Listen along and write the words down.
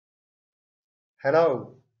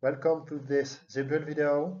Hello, welcome to this ZBruel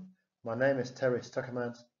video. My name is Terry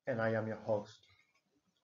Stuckerman and I am your host.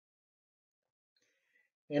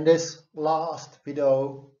 In this last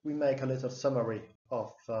video, we make a little summary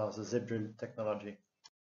of the ZBruel technology.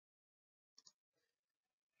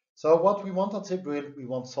 So what we want at ZBruel, we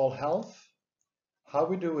want soil health. How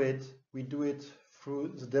we do it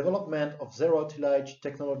through the development of zero-tillage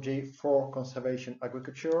technology for conservation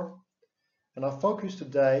agriculture. And our focus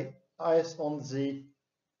today is on the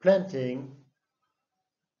planting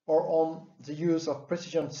or on the use of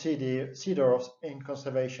precision seeders in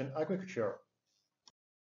conservation agriculture.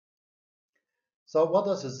 So what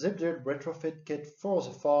does the ZBruel retrofit kit for the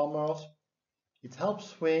farmers? It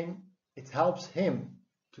helps him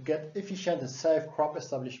to get efficient and safe crop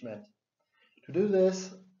establishment. To do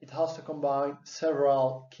this, it has to combine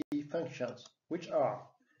several key functions, which are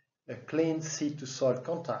a clean seed-to-soil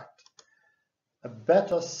contact, a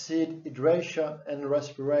better seed hydration and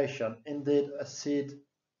respiration. Indeed, a seed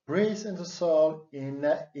breathes in the soil,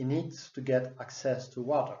 it needs to get access to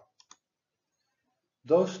water.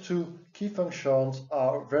 Those two key functions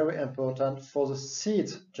are very important for the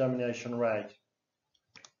seed germination rate.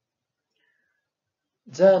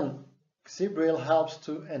 Then, ZBruel helps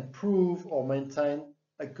to improve or maintain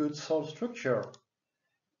a good soil structure,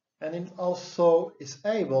 and it also is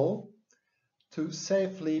able to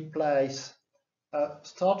safely place a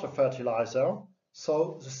starter fertilizer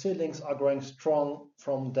so the seedlings are growing strong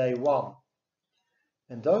from day one.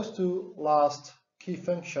 And those two last key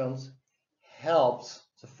functions helps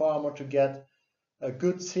the farmer to get a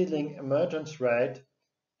good seedling emergence rate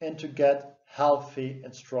and to get healthy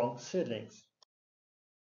and strong seedlings.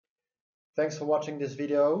 Thanks for watching this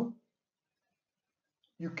video.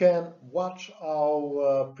 You can watch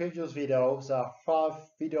our previous videos. There are 5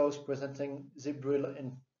 videos presenting ZBruel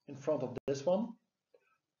in front of this one.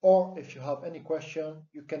 Or if you have any question,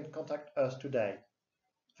 you can contact us today.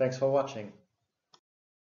 Thanks for watching.